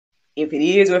If it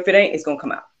is or if it ain't, it's going to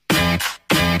come out.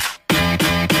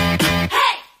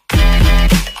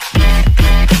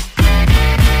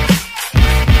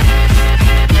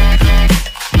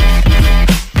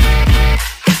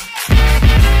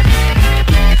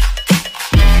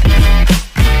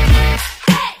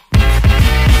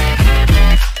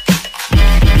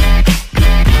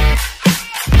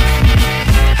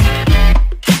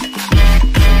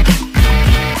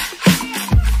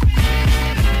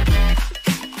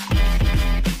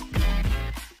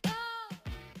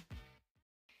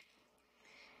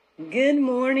 Good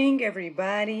morning,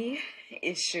 everybody.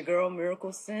 It's your girl,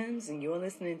 Miracle Sims, and you're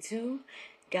listening to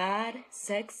God,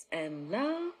 Sex, and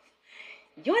Love,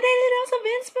 your daily dose of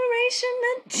inspiration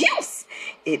and juice.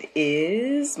 It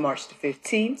is March the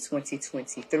 15th,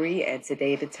 2023, and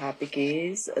today the topic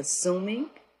is assuming.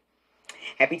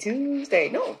 Happy Tuesday.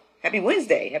 No, happy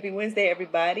Wednesday. Happy Wednesday,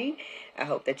 everybody. I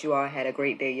hope that you all had a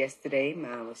great day yesterday.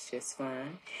 Mine was just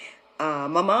fine.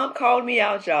 My mom called me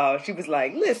out, y'all. She was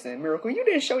like, listen, Miracle, you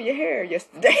didn't show your hair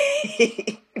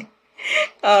yesterday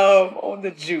on the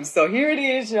juice. So here it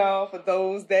is, y'all, for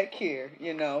those that care,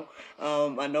 I know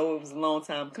it was a long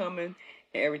time coming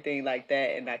and everything like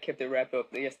that, and I kept it wrapped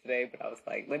up yesterday, but I was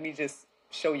like, let me just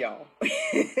show y'all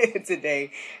today.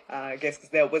 I guess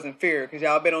because that wasn't fair because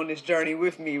y'all been on this journey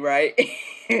with me, right?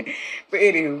 But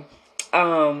anywho,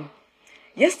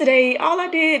 yesterday, all I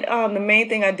did, the main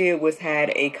thing I did was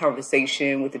had a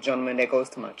conversation with a gentleman that goes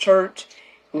to my church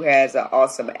who has an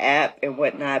awesome app and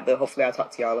whatnot. But hopefully I'll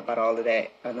talk to y'all about all of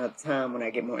that another time when I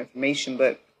get more information.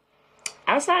 But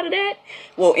outside of that,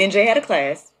 well, NJ had a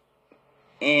class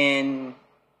and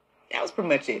that was pretty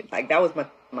much it. Like, that was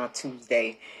my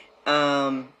Tuesday.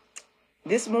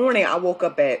 This morning I woke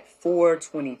up at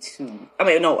 4:22.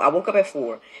 I woke up at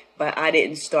 4, but I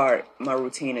didn't start my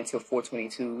routine until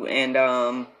 4:22. And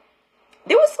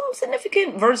there was some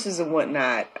significant verses and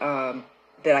whatnot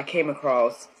that I came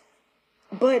across.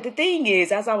 But the thing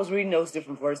is, as I was reading those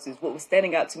different verses, what was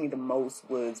standing out to me the most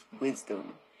was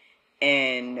wisdom.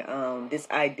 And this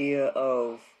idea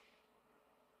of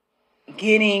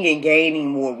getting and gaining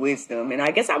more wisdom. And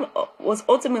I guess I was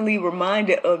ultimately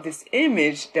reminded of this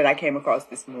image that I came across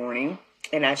this morning,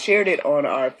 and I shared it on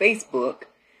our Facebook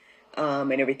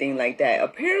and everything like that.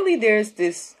 Apparently there's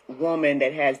this woman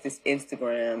that has this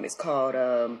Instagram. It's called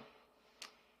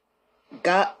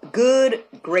Good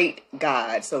Great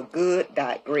God. So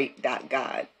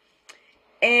good.great.god.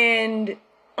 And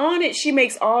on it she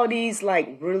makes all these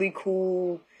like really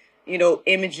cool,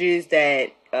 images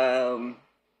that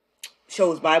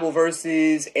shows Bible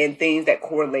verses and things that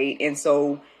correlate. And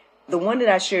so the one that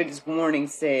I shared this morning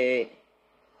said,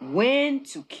 when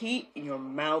to keep your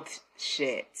mouth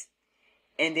shut.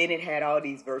 And then it had all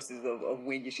these verses of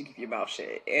when you should keep your mouth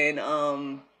shut. And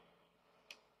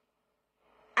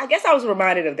I guess I was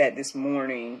reminded of that this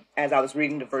morning as I was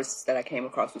reading the verses that I came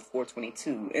across with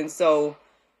 4:22. And so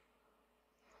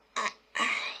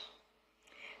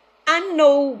I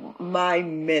know my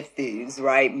methods,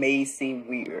 right, may seem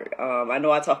weird. I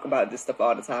know I talk about this stuff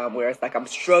all the time where it's like I'm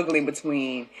struggling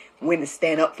between when to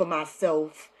stand up for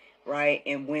myself, right,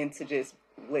 and when to just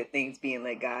let things be and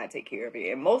let God take care of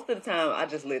it. And most of the time, I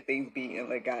just let things be and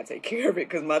let God take care of it,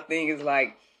 because my thing is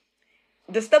like,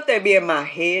 the stuff that be in my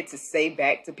head to say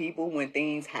back to people when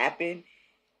things happen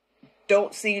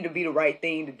don't seem to be the right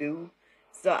thing to do.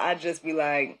 So I just be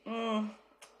like,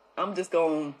 I'm just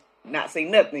going to not say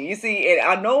nothing. You see, and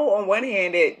I know on one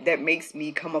hand that makes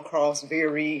me come across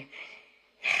very,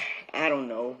 I don't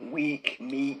know, weak,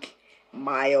 meek,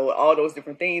 mild, all those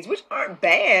different things, which aren't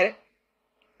bad.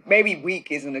 Maybe weak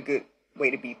isn't a good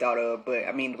way to be thought of, but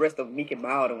I mean, the rest of meek and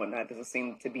mild and whatnot doesn't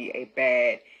seem to be a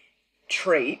bad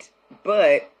trait.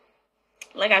 But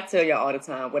like I tell y'all all the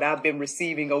time, what I've been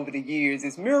receiving over the years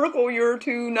is, Miracle, you're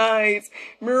too nice.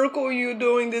 Miracle, you're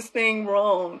doing this thing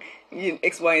wrong.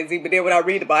 X, Y, and Z. But then when I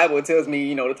read the Bible, it tells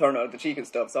me, to turn out the cheek and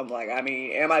stuff. So I'm like,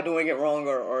 am I doing it wrong?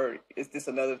 Or is this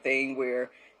another thing where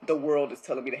the world is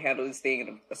telling me to handle this thing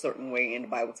in a certain way and the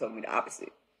Bible telling me the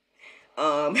opposite?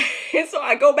 And so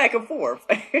I go back and forth.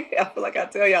 I feel like I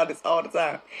tell y'all this all the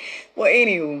time. Well,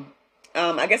 anywho,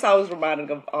 I guess I was reminded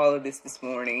of all of this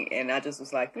morning, and I just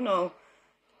was like,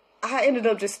 I ended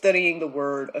up just studying the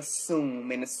word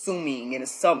assume and assuming and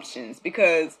assumptions,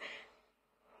 because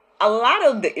a lot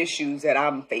of the issues that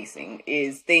I'm facing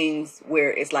is things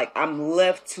where it's like I'm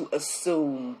left to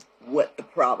assume what the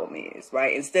problem is,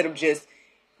 right? Instead of just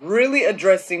really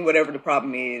addressing whatever the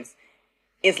problem is,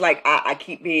 it's like I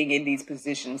keep being in these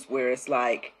positions where it's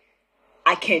like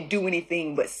I can't do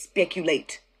anything but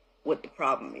speculate what the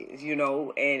problem is,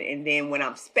 and then when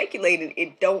I'm speculating,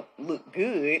 it don't look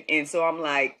good. And so I'm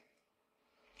like,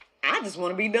 I I just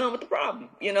want to be done with the problem,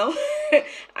 you know?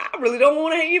 I really don't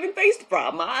want to even face the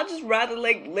problem. I just rather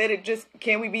like let it just,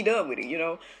 can we be done with it, you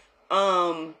know?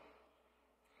 Um,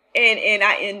 and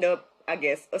I end up, I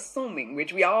guess, assuming,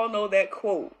 which we all know that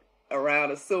quote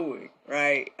around assuming,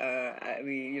 right? I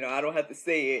mean, you know, I don't have to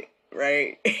say it,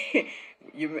 right?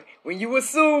 When you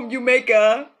assume, you make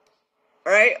a,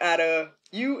 right, out of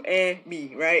you and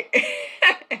me, right?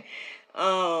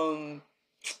 um,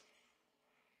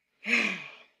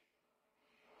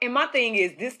 and my thing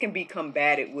is, this can be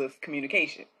combated with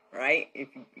communication, right? If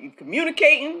you're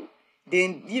communicating,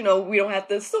 then, you know, we don't have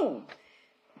to assume.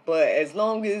 But as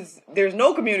long as there's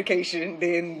no communication,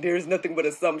 then there's nothing but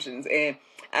assumptions. And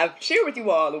I've shared with you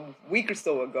all a week or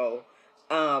so ago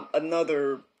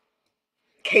another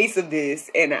case of this,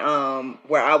 and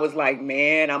where I was like,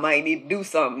 man, I might need to do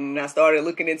something. And I started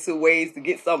looking into ways to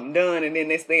get something done, and then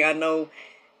next thing I know,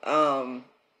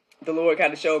 the Lord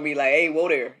kind of showed me like, hey, whoa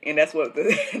there. And that's what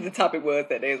the topic was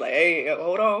that day. It's like, hey,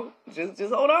 hold on, just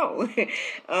hold on. And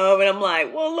I'm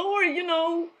like, well, Lord, you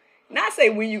know, not say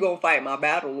when you gonna fight my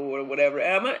battle, Lord, or whatever.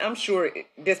 And I'm sure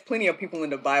there's plenty of people in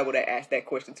the Bible that ask that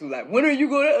question too, like, when are you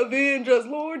gonna avenge us,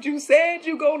 Lord? You said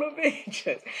you gonna avenge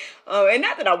us. And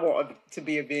not that I want to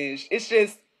be avenged. It's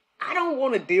just I don't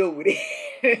want to deal with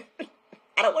it.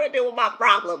 I don't want to deal with my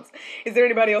problems. Is there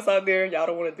anybody else out there? Y'all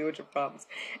don't want to deal with your problems.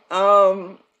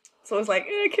 So it's like,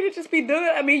 can it just be done?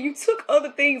 I mean, you took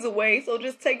other things away, so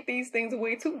just take these things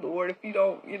away too, Lord. If you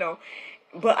don't, you know.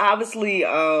 But obviously,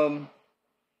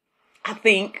 I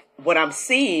think what I'm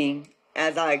seeing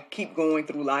as I keep going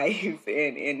through life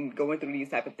and going through these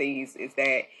type of things is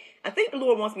that I think the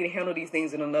Lord wants me to handle these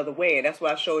things in another way. And that's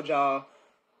why I showed y'all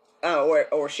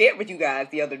or shared with you guys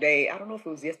the other day. I don't know if it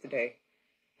was yesterday.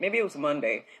 Maybe it was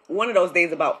Monday. One of those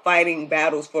days about fighting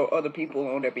battles for other people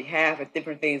on their behalf and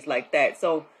different things like that.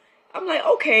 So I'm like,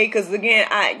 okay, because again,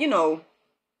 you know,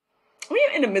 when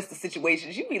you're in the midst of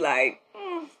situations, you be like,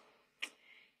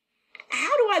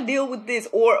 how do I deal with this?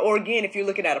 Or again, if you're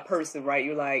looking at a person, right,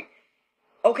 you're like,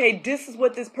 okay, this is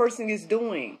what this person is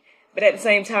doing. But at the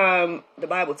same time, the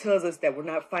Bible tells us that we're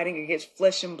not fighting against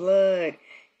flesh and blood.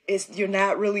 You're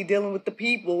not really dealing with the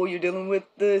people. You're dealing with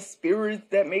the spirits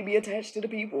that may be attached to the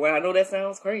people. And I know that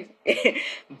sounds crazy.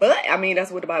 But, I mean,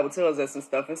 that's what the Bible tells us and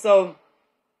stuff. And so,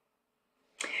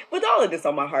 with all of this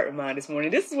on my heart and mind this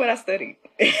morning, this is what I studied.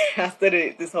 I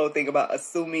studied this whole thing about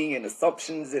assuming and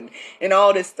assumptions and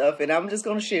all this stuff. And I'm just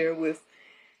going to share with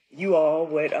you all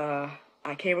what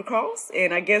I came across.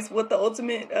 And I guess what the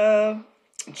ultimate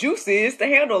juice is to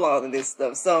handle all of this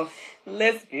stuff. So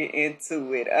let's get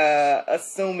into it.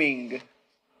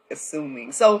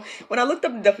 Assuming. So when I looked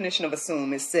up the definition of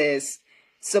assume, it says,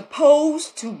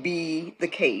 supposed to be the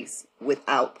case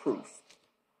without proof.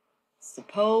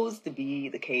 Supposed to be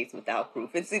the case without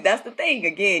proof. And see, that's the thing.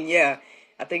 Again, yeah,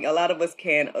 I think a lot of us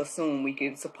can assume. We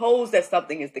can suppose that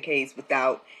something is the case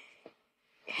without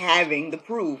having the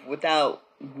proof, without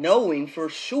knowing for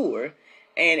sure.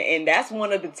 And that's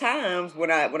one of the times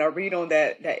when I read on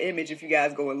that image, if you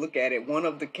guys go and look at it, one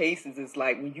of the cases is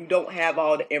like when you don't have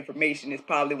all the information, it's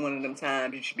probably one of them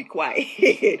times you should be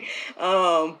quiet.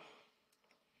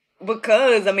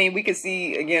 Because I mean, we can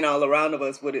see again all around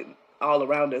us what it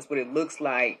looks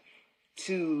like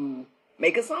to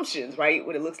make assumptions, right?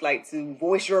 What it looks like to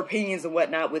voice your opinions and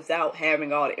whatnot without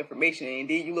having all the information. And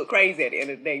then you look crazy at the end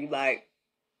of the day. You like,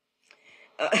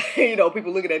 you know,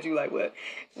 people looking at you like, what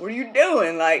are you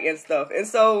doing? Like, and stuff. And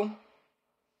so,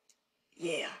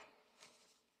 yeah.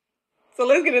 So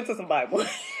let's get into some Bible.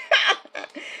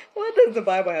 What does the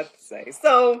Bible have to say?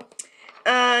 So,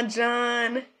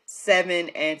 John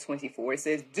 7:24, it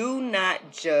says, do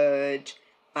not judge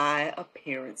by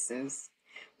appearances,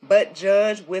 but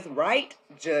judge with right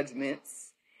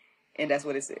judgments. And that's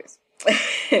what it says.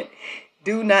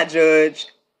 Do not judge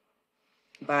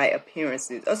by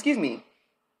appearances. Oh, excuse me.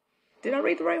 Did I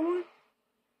read the right one?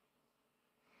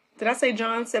 Did I say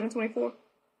John 7:24?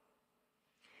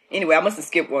 Anyway, I must have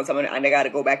skipped one, so I got to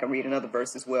go back and read another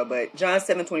verse as well. But John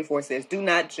 7:24 says, do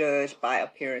not judge by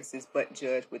appearances, but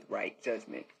judge with right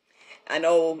judgment. I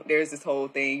know there's this whole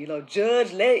thing, you know,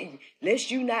 judge, lest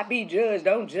you not be judged.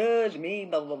 Don't judge me,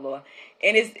 blah, blah, blah.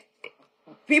 And it's,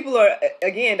 people are,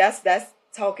 again, that's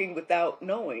talking without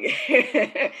knowing.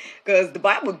 Because the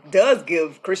Bible does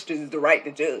give Christians the right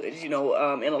to judge, you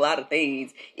know, in a lot of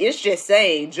things. It's just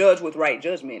saying judge with right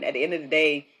judgment. At the end of the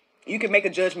day, you can make a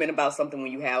judgment about something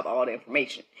when you have all the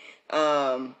information.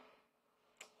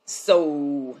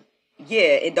 So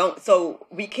yeah, so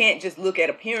we can't just look at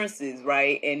appearances,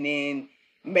 right, and then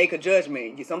make a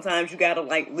judgment. Sometimes you gotta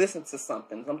like listen to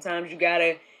something. Sometimes you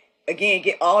gotta again,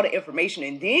 get all the information,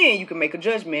 and then you can make a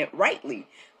judgment rightly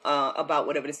about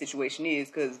whatever the situation is.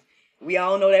 Because we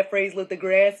all know that phrase, "Look, the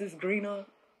grass is greener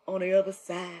on the other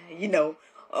side,"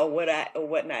 or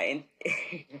whatnot. And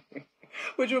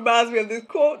which reminds me of this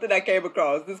quote that I came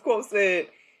across. This quote said,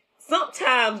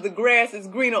 "Sometimes the grass is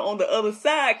greener on the other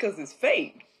side because it's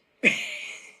fake."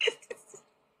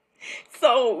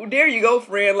 So there you go,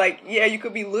 friend. Like, yeah, you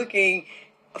could be looking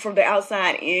from the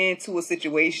outside into a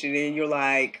situation and you're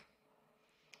like,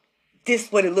 this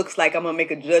is what it looks like. I'm going to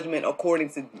make a judgment according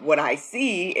to what I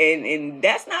see. And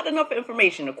that's not enough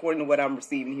information according to what I'm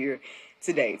receiving here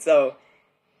today. So,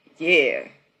 yeah,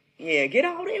 get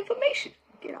all the information.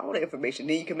 Get all the information.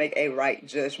 Then you can make a right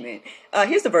judgment.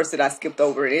 Here's the verse that I skipped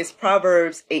over. It's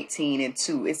Proverbs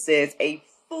 18:2. It says, "A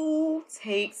fool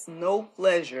takes no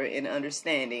pleasure in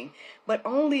understanding, but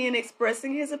only in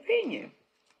expressing his opinion."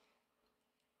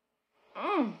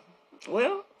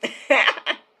 Well,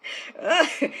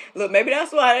 look, maybe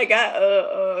that's why I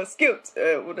got skipped.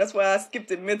 That's why I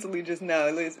skipped it mentally just now.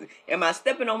 Listen, am I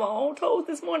stepping on my own toes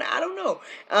this morning? I don't know.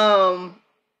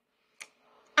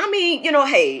 I mean,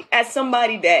 hey, as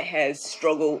somebody that has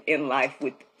struggled in life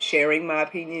with sharing my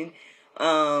opinion,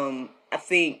 I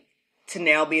think to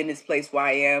now be in this place where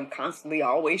I am constantly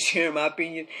always sharing my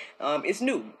opinion, it's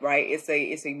new, right? It's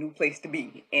a new place to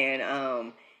be.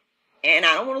 And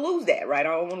I don't want to lose that, right? I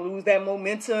don't want to lose that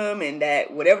momentum and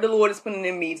that whatever the Lord is putting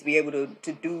in me to be able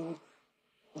to do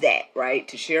that, right?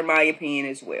 To share my opinion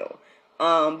as well.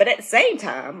 But at the same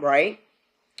time, right,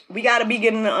 we got to be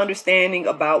getting an understanding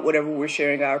about whatever we're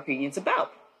sharing our opinions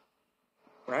about,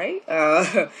 right?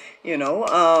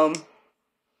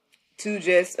 To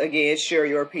just, again, share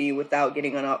your opinion without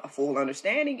getting a full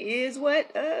understanding is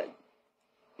what, the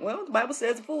Bible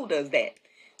says a fool does that.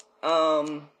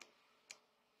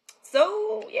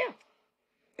 So, yeah.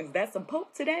 Is that some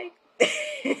Pope today?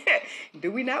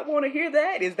 Do we not want to hear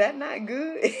that? Is that not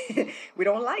good? We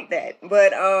don't like that.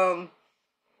 But, I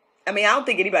don't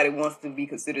think anybody wants to be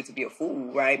considered to be a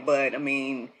fool, right? But,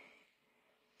 I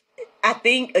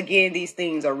think, again, these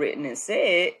things are written and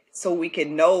said so we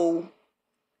can know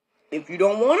if you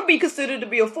don't want to be considered to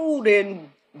be a fool,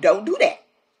 then don't do that,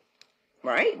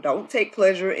 right? Don't take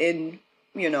pleasure in,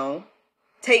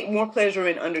 take more pleasure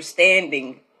in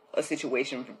understanding a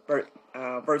situation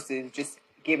versus just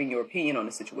giving your opinion on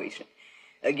the situation.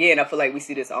 Again, I feel like we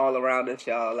see this all around us,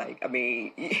 y'all. Like,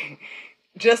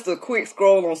 just a quick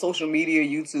scroll on social media,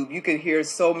 YouTube, you can hear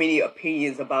so many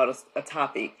opinions about a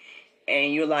topic.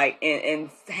 And you're like, and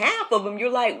half of them,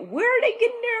 you're like, where are they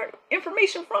getting their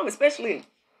information from? Especially,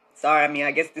 sorry,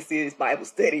 I guess this is Bible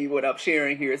study, what I'm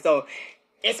sharing here. So,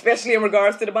 especially in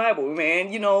regards to the Bible,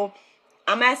 man,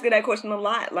 I'm asking that question a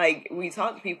lot. Like, we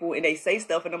talk to people and they say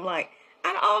stuff and I'm like,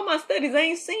 out of all my studies, I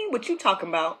ain't seen what you talking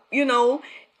about,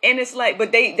 And it's like,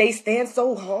 but they stand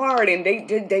so hard and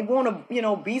they want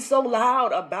to, be so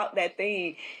loud about that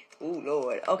thing. Oh,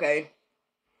 Lord. Okay.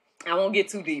 I won't get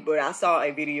too deep, but I saw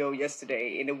a video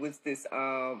yesterday and it was this,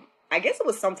 I guess it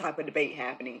was some type of debate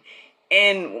happening.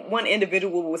 And one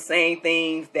individual was saying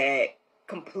things that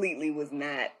completely was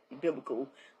not biblical,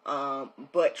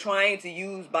 but trying to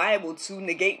use Bible to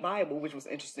negate Bible, which was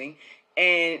interesting.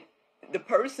 And the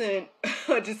person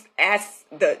just asked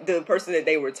the person that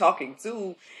they were talking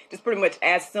to, just pretty much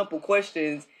asked simple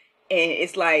questions. And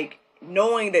it's like,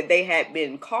 knowing that they had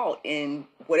been caught in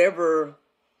whatever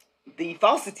the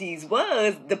falsities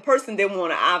was, the person didn't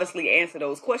want to obviously answer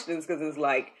those questions because it's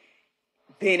like,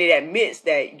 then it admits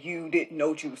that you didn't know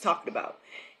what you was talking about.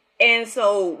 And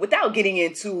so without getting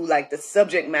into like the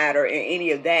subject matter and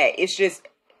any of that, it's just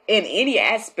in any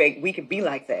aspect we could be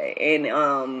like that.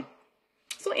 And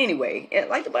so anyway,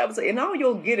 like the Bible says, and all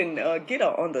you'll get an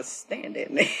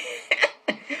understanding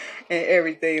and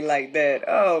everything like that.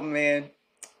 Oh man.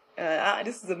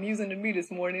 This is amusing to me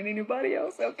this morning. Anybody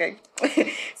else? Okay.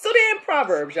 So then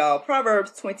Proverbs, y'all.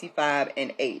 Proverbs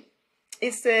 25:8.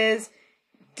 It says,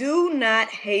 "Do not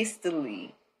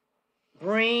hastily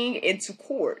bring into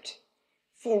court,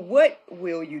 for what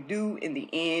will you do in the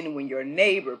end when your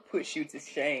neighbor puts you to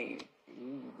shame?"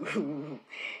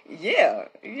 Yeah,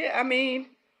 yeah,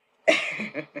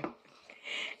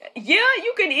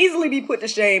 you can easily be put to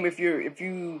shame if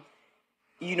you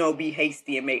be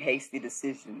hasty and make hasty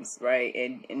decisions, right?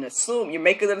 And assume, you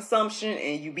make an assumption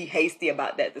and you be hasty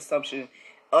about that assumption.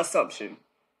 I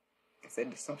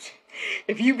said assumption.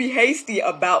 If you be hasty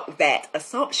about that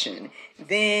assumption,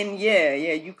 then yeah,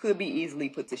 you could be easily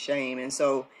put to shame. And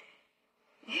so,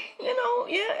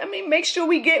 make sure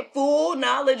we get full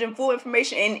knowledge and full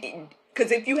information. And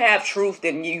because if you have truth,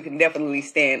 then you can definitely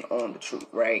stand on the truth,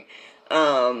 right?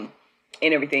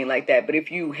 and everything like that. But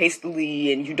if you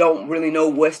hastily and you don't really know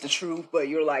what's the truth, but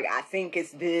you're like, I think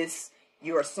it's this,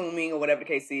 you're assuming or whatever the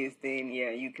case is, then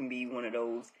yeah, you can be one of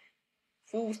those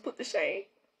fools put to shame.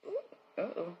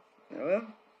 Uh-oh. Well,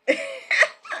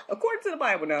 according to the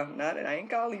Bible now, not that I ain't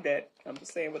calling you that. I'm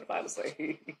just saying what the Bible says.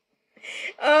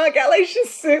 Galatians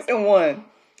 6:1.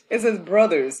 It says,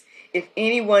 brothers, if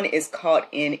anyone is caught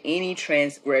in any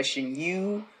transgression,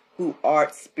 you who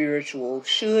art spiritual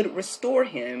should restore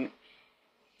him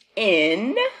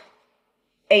in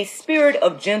a spirit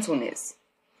of gentleness.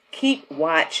 Keep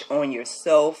watch on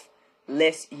yourself,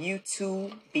 lest you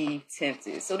too be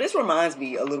tempted. So this reminds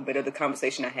me a little bit of the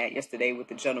conversation I had yesterday with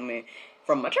the gentleman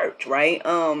from my church, right?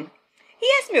 He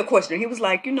asked me a question. He was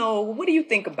like, what do you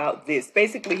think about this?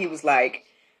 Basically, he was like,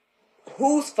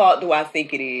 whose fault do I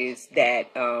think it is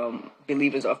that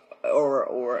believers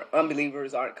or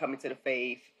unbelievers aren't coming to the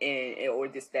faith, or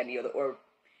this, that, and the other,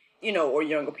 or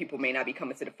younger people may not be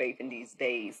coming to the faith in these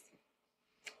days?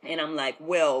 And I'm like,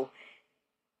 well,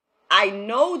 I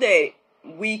know that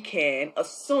we can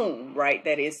assume, right,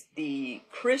 that it's the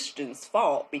Christians'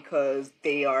 fault because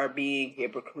they are being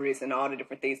hypocrites and all the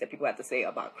different things that people have to say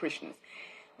about Christians.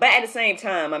 But at the same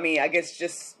time, I mean, I guess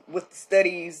just with the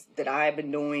studies that I've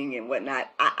been doing and whatnot,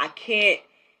 I can't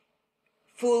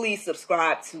fully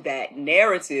subscribe to that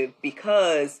narrative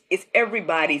because it's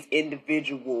everybody's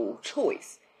individual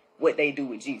choice what they do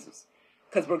with Jesus.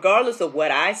 Because regardless of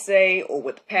what I say or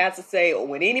what the pastor say or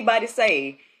what anybody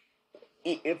say,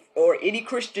 or any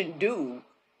Christian do,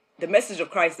 the message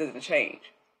of Christ doesn't change.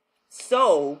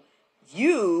 So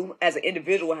you as an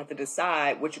individual have to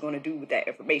decide what you're going to do with that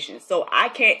information. So I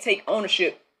can't take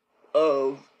ownership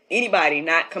of anybody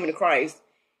not coming to Christ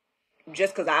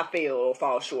just because I fail or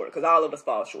fall short, because all of us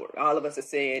fall short. All of us have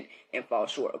sinned and fall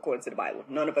short according to the Bible.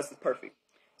 None of us is perfect.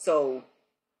 So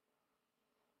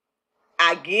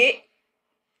I get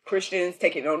Christians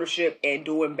taking ownership and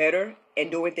doing better and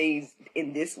doing things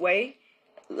in this way,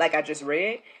 like I just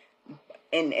read,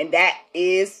 and that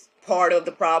is part of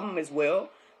the problem as well.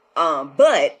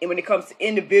 But when it comes to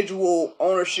individual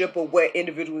ownership of what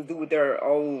individuals do with their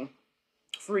own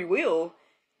free will,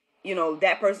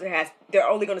 that person they're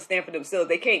only going to stand for themselves.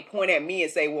 They can't point at me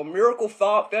and say, well, miracle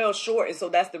fell short, and so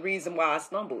that's the reason why I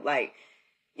stumbled.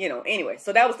 Anyway,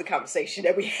 so that was the conversation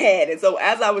that we had. And so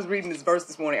as I was reading this verse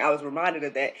this morning, I was reminded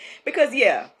of that because,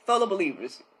 yeah, fellow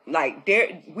believers,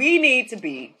 we need to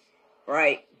be,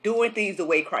 right, doing things the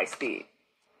way Christ did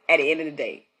at the end of the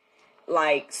day.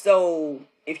 So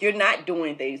if you're not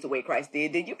doing things the way Christ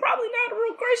did, then you're probably not a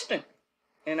real Christian.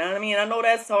 And I mean, I know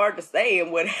that's hard to say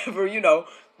and whatever,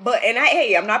 but,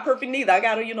 I'm not perfect neither. I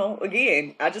gotta,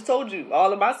 again, I just told you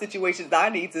all of my situations I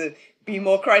need to be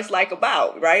more Christ-like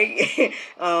about, right?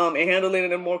 And handle it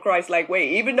in a more Christ-like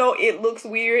way. Even though it looks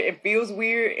weird and feels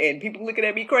weird and people looking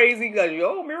at me crazy because,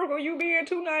 Miracle, you being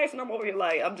too nice. And I'm over here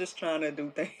like, I'm just trying to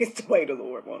do things the way the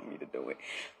Lord wanted me to do it.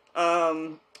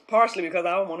 Partially because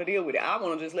I don't want to deal with it. I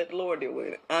want to just let the Lord deal with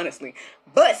it, honestly.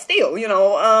 But still,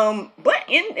 but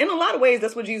in a lot of ways,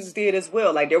 that's what Jesus did as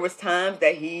well. Like, there was times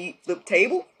that he flipped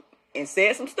table and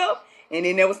said some stuff. And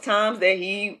then there was times that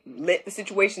he let the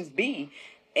situations be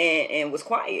and was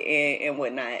quiet and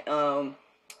whatnot.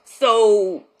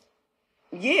 So,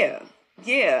 yeah.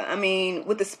 I mean,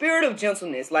 with the spirit of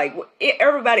gentleness,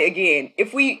 everybody, again,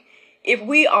 if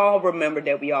we all remember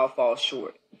that we all fall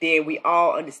short, then we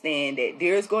all understand that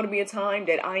there's going to be a time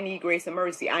that I need grace and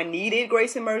mercy. I needed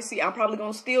grace and mercy. I'm probably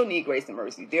going to still need grace and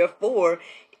mercy. Therefore,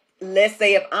 let's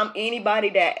say if I'm anybody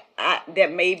that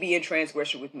may be in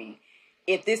transgression with me,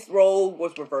 if this role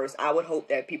was reversed, I would hope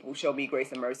that people show me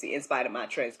grace and mercy in spite of my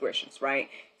transgressions, right?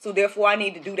 So therefore, I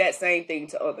need to do that same thing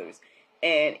to others.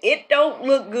 And it don't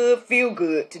look good, feel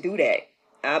good to do that.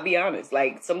 I'll be honest.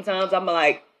 Sometimes I'm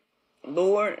like,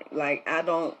 Lord, I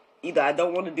don't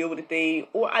want to deal with the thing,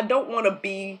 or I don't want to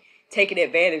be taken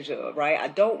advantage of, right? I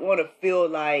don't want to feel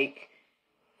like,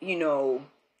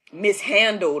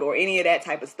 mishandled or any of that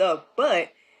type of stuff. But,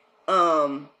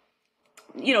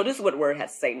 this is what the word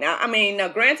has to say. Now,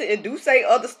 granted, it do say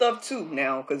other stuff too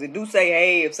now, because it do say,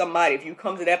 hey, if you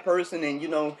come to that person and,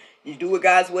 you do it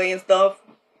God's way and stuff,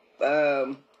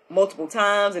 multiple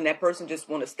times, and that person just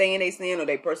want to stay in their sin, or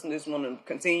that person just want to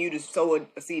continue to sow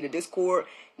a seed of discord,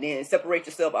 then separate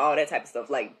yourself, all that type of stuff.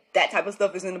 That type of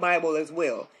stuff is in the Bible as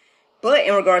well. But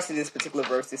in regards to this particular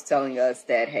verse, it's telling us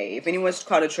that, hey, if anyone's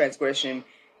caught a transgression,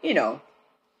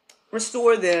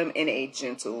 restore them in a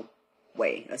gentle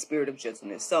way, a spirit of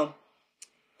gentleness. So,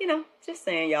 just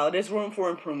saying, y'all, there's room for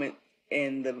improvement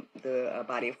in the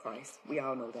body of Christ. We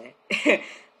all know that.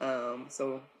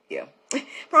 So, yeah.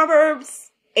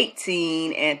 Proverbs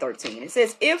 18 and 13. It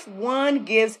says, if one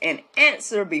gives an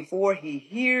answer before he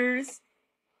hears,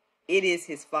 it is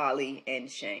his folly and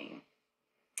shame.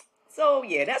 So,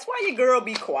 yeah, that's why your girl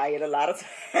be quiet a lot of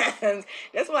times.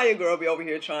 That's why your girl be over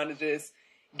here trying to just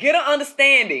get an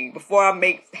understanding before I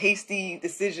make hasty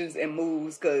decisions and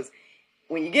moves. Because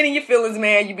when you get in your feelings,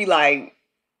 man, you be like,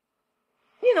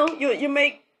 you know, you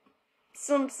make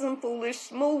some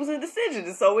foolish moves and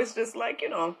decisions. So it's just like, you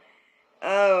know.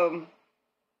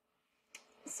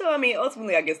 So, I mean,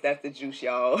 ultimately, I guess that's the juice,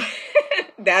 y'all.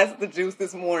 That's the juice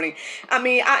this morning. I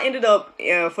mean, I ended up,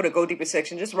 for the Go Deeper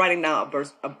section, just writing down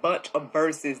a bunch of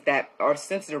verses that are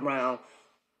centered around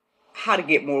how to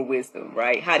get more wisdom,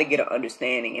 right? How to get an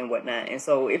understanding and whatnot. And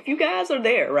so if you guys are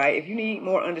there, right, if you need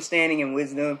more understanding and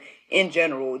wisdom in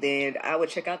general, then I would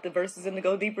check out the verses in the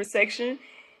Go Deeper section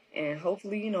and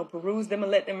hopefully, you know, peruse them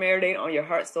and let them marinate on your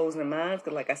heart, souls, and minds.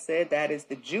 Because like I said, that is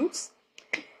the juice.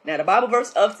 Now, the Bible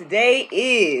verse of today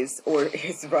is, or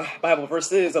it's Bible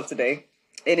verses of today,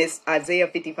 it is Isaiah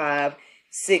 55,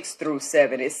 6 through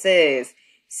 7. It says,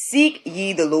 seek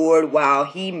ye the Lord while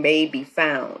he may be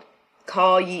found.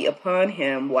 Call ye upon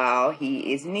him while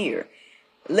he is near.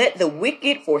 Let the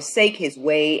wicked forsake his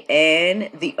way,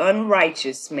 and the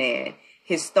unrighteous man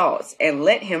his thoughts, and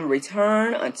let him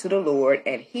return unto the Lord,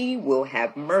 and he will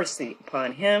have mercy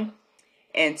upon him,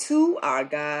 and to our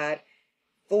God,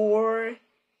 for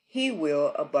he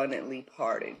will abundantly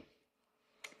pardon.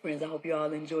 Friends, I hope you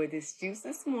all enjoyed this juice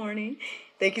this morning.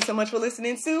 Thank you so much for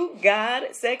listening to God,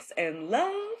 Sex, and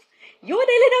Love, your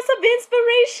daily dose of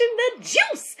inspiration, the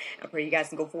juice. I pray you guys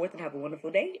can go forth and have a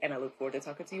wonderful day, and I look forward to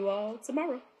talking to you all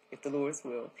tomorrow, if the Lord's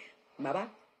will. Bye-bye.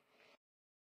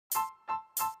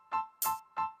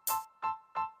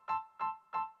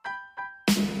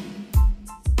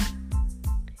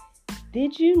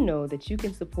 Did you know that you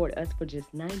can support us for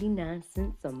just 99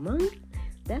 cents a month?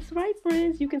 That's right,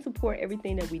 friends. You can support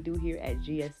everything that we do here at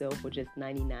GSL for just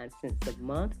 99 cents a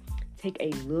month. Take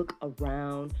a look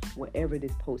around wherever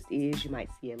this post is. You might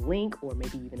see a link or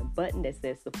maybe even a button that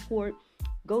says support.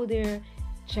 Go there,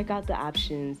 check out the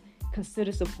options,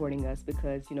 consider supporting us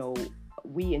because, you know,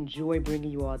 we enjoy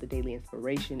bringing you all the daily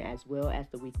inspiration as well as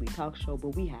the weekly talk show, but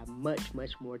we have much,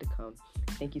 much more to come.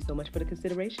 Thank you so much for the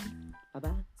consideration. Bye-bye.